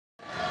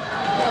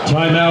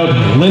Timeout,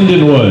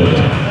 Lindenwood.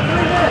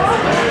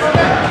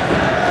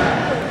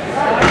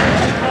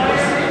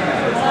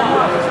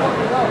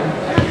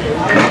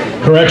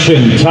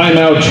 Correction,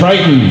 timeout,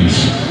 Tritons.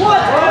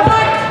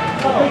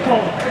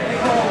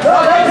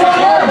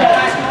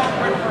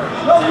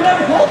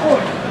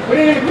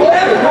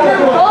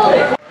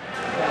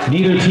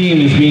 Neither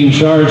team is being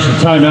charged a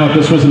timeout.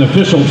 This was an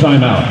official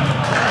timeout.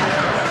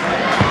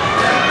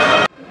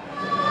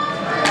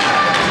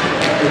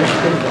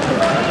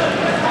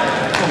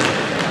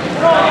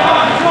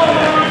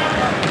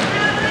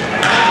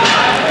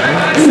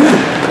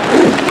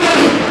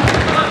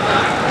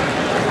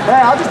 Hey,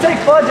 I'll just take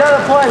Fudge out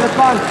of the play, that's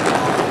fine.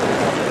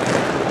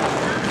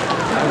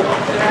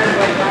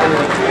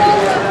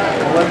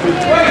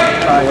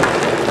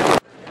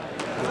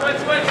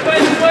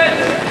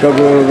 Go,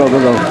 go, go, go,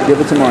 go. Give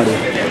it to Marty. I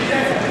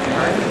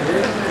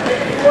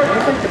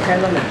think it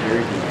depends on the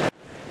jersey.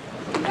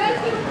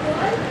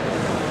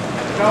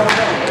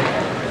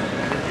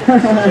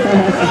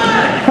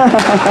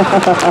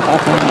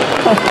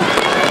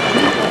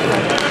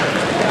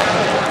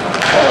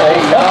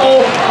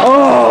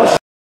 Oh,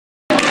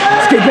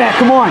 let's get back,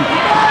 come on.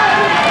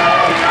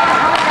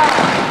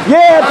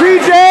 Yeah,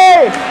 PJ!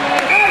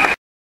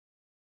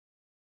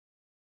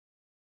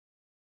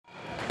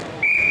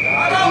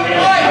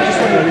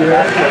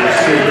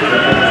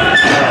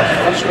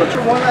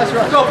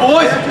 Let's go,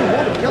 boys!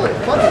 Kill it,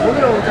 fuck it, we're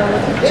gonna overtime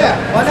with it. Yeah,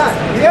 why not?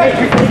 Yeah,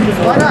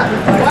 why not?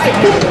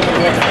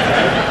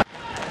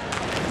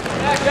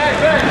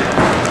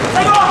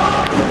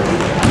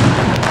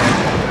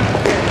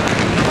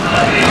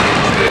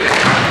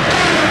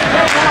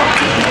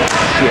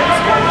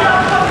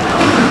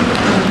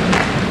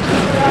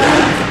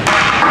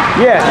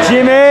 Yeah,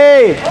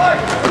 Jimmy!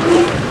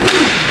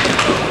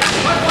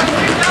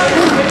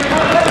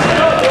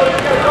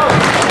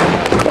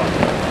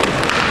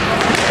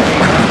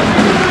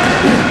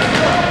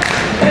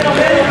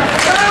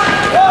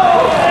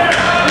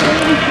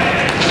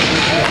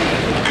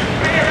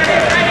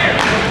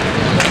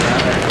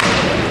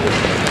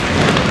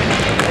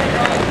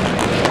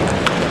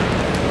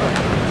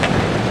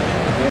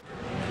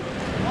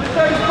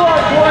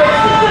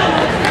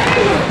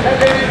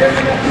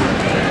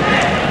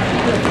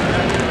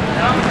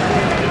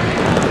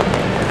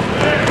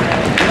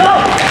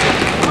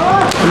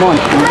 Come on.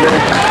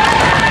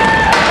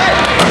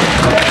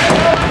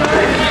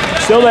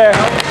 Still there.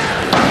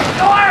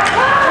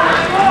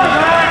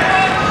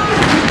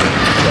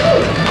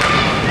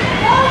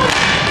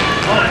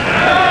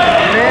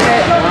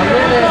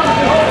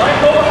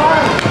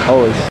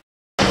 Holy shit.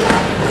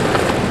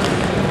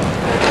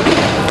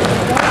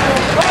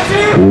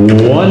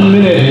 1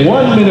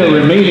 minute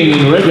remaining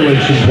in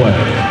regulation play.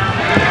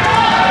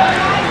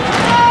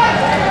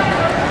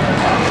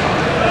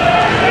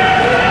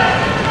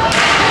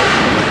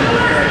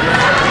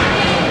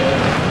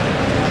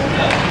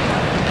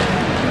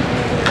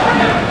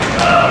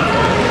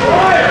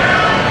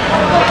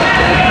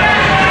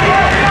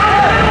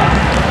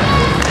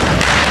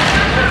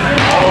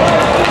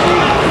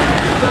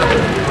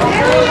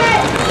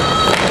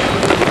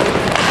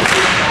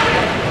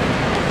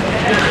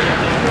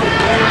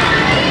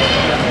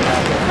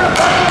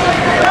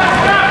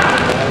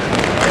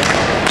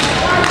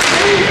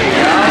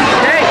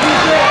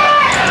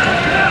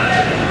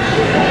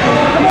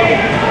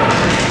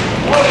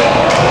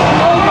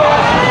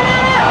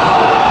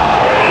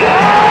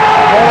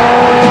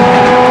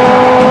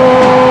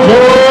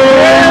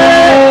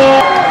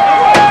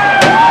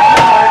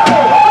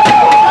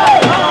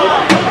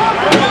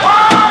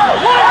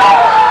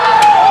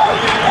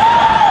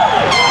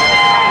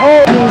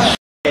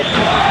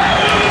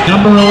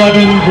 Number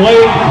 11,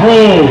 Blake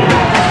Propp.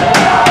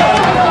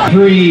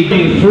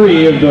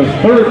 3 of the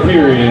third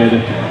period.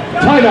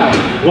 Timeout,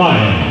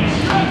 Lions.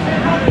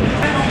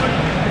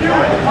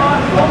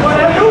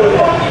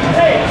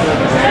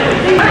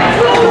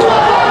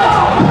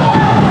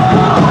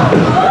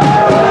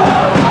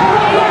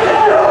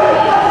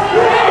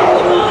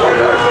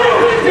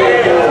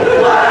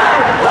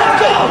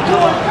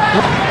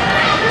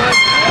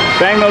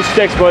 Bang those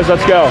sticks, boys.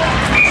 Let's go.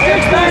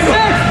 Sticks, bang,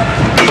 sticks.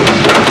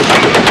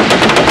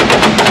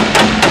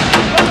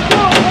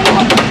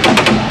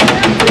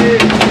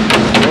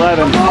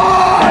 11, 10, 9,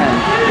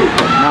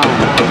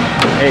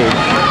 8,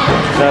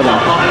 7,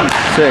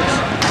 6,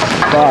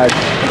 5,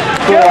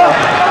 4,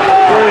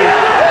 3,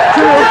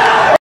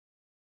 2.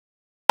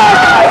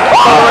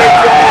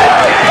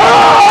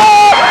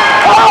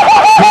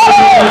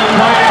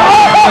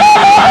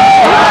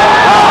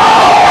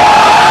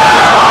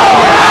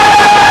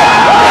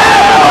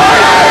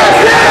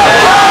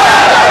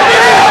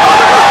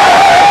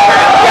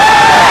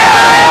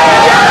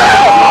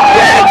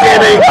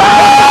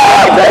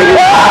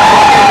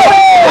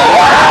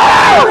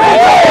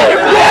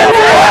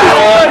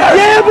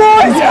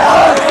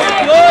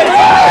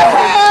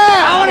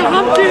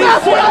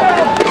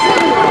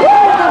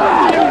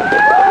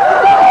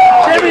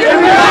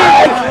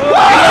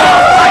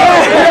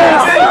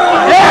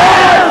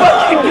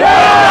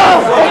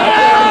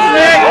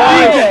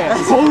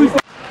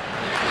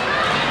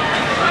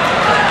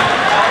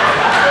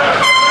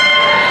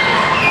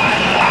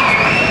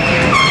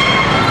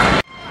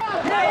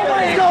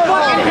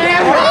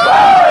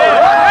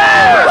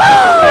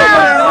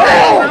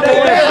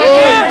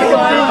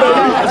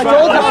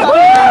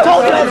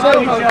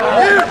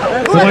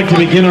 We'd like to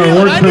begin our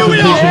awards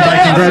presentation by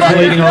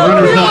congratulating our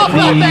runners-up, the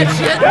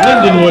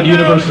Lindenwood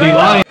University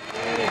Lions.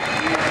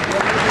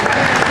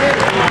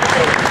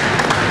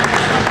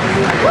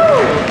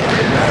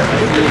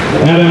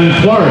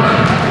 Adam Clark.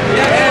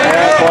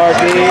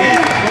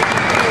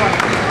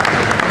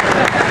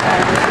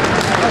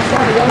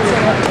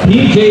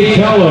 PJ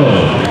Tello.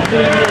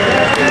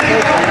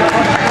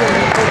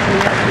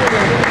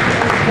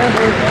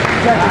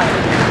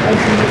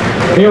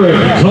 Eric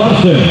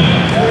Thompson.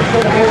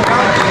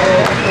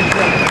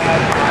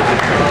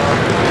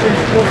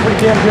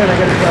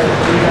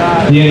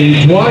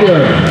 Danny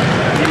Dwyer.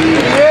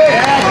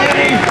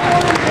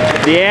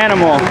 The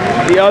animal.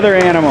 The other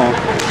animal.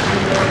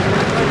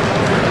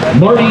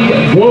 Marty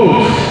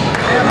Woes.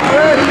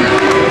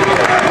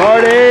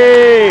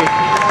 Marty!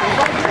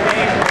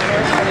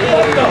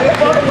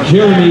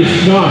 Jeremy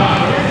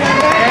Scott.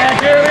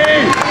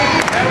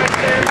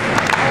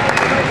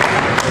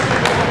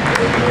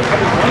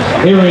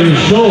 Aaron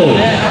Scholes.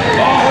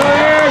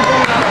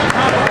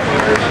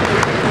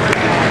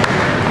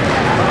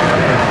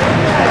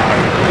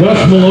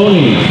 Gus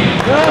Maloney.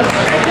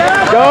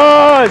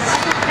 Gus!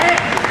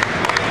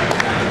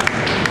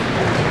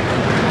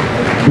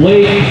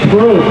 Blake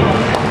Propp.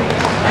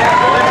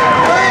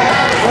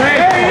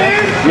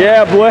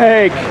 Yeah,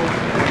 Blake.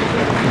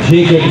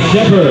 Jacob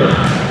Shepard.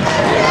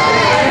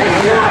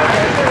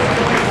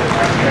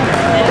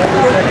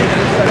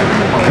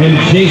 And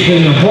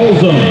Jason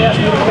Holzum.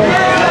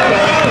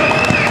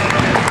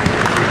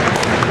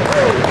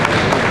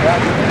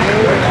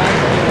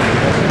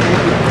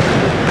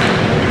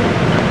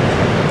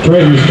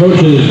 Tritons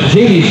coaches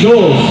J.D.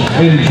 Scholes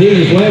and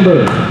James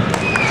Lambert.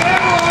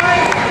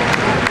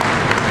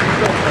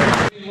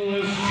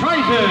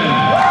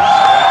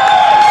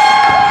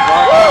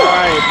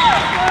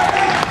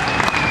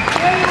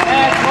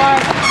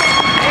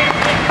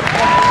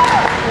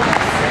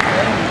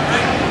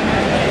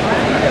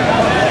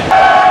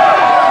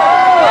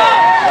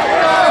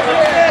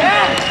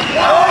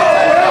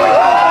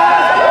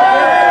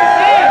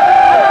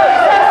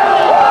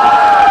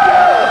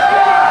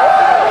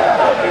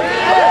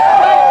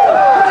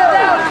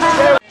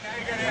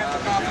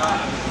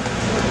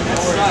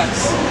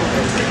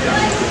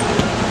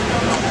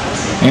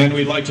 And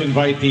we'd like to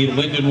invite the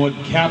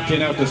Lindenwood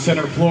captain out to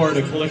center floor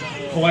to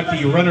collect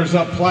the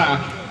runners-up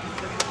plaque.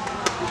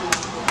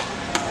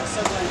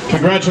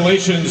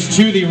 Congratulations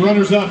to the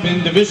runners-up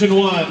in Division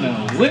I,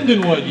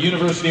 Lindenwood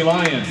University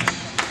Lions.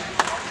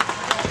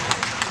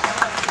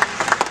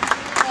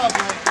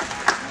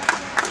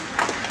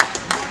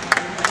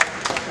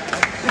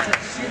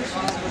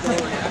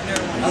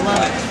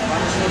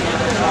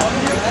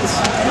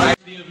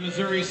 University of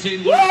Missouri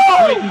St. Louis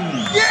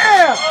Tritons.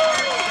 Yeah!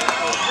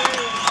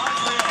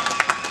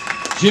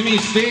 Jimmy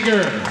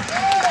Steger.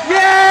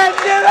 Yeah,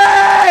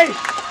 Jimmy!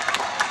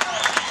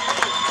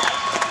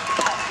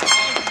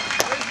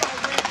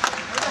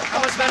 How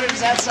much better does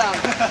that sound?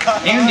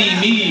 Andy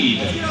Mead.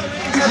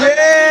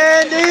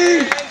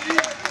 Andy!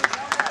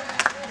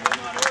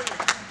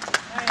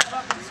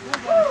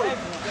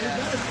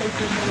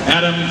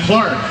 Adam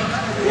Clark.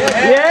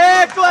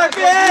 Yeah,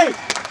 Clarky!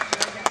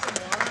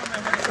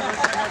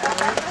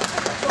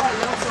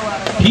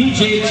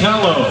 PJ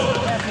Tello.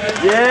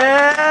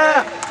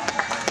 Yeah!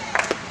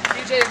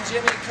 DJ and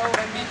Jimmy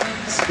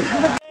co-MVPs.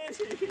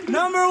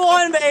 Number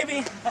one,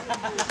 baby!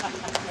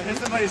 Here's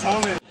somebody's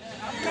helmet.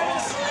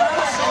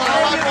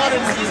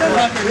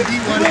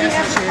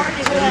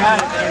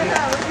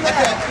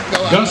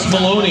 Gus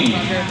Maloney.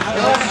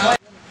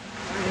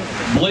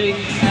 Blake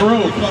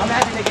Propp.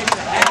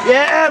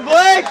 Yeah,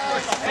 Blake!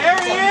 There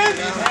he is!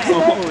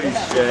 Holy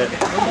shit.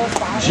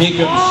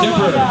 Jacob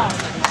Shepard.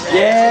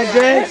 Yeah,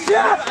 Jake!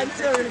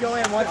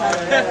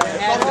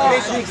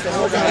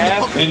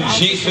 And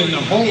Jason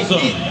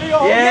Holzum.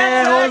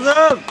 Yeah, hold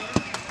up!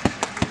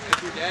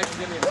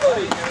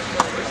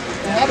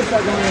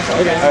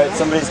 Alright,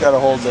 somebody's got to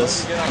hold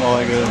this while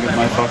I go get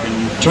my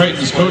fucking...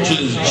 Tritons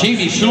coaches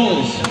J.D.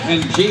 Scholes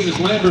and James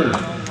Lambert.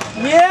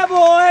 Yeah,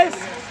 boys!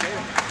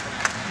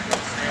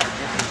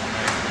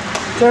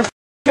 Their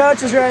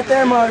coaches right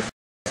there, mother.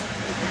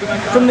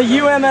 From the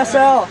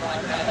UMSL.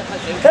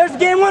 There's the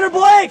game winner,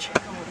 Blake!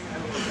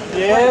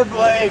 Yeah,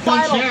 Blake.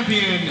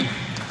 Champion,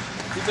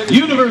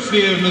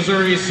 University of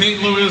Missouri St.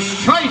 Louis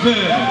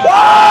Tritons.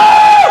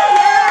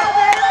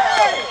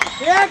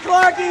 Yeah,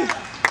 Clarky!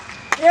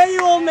 Yeah,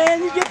 you old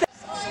man, you get that.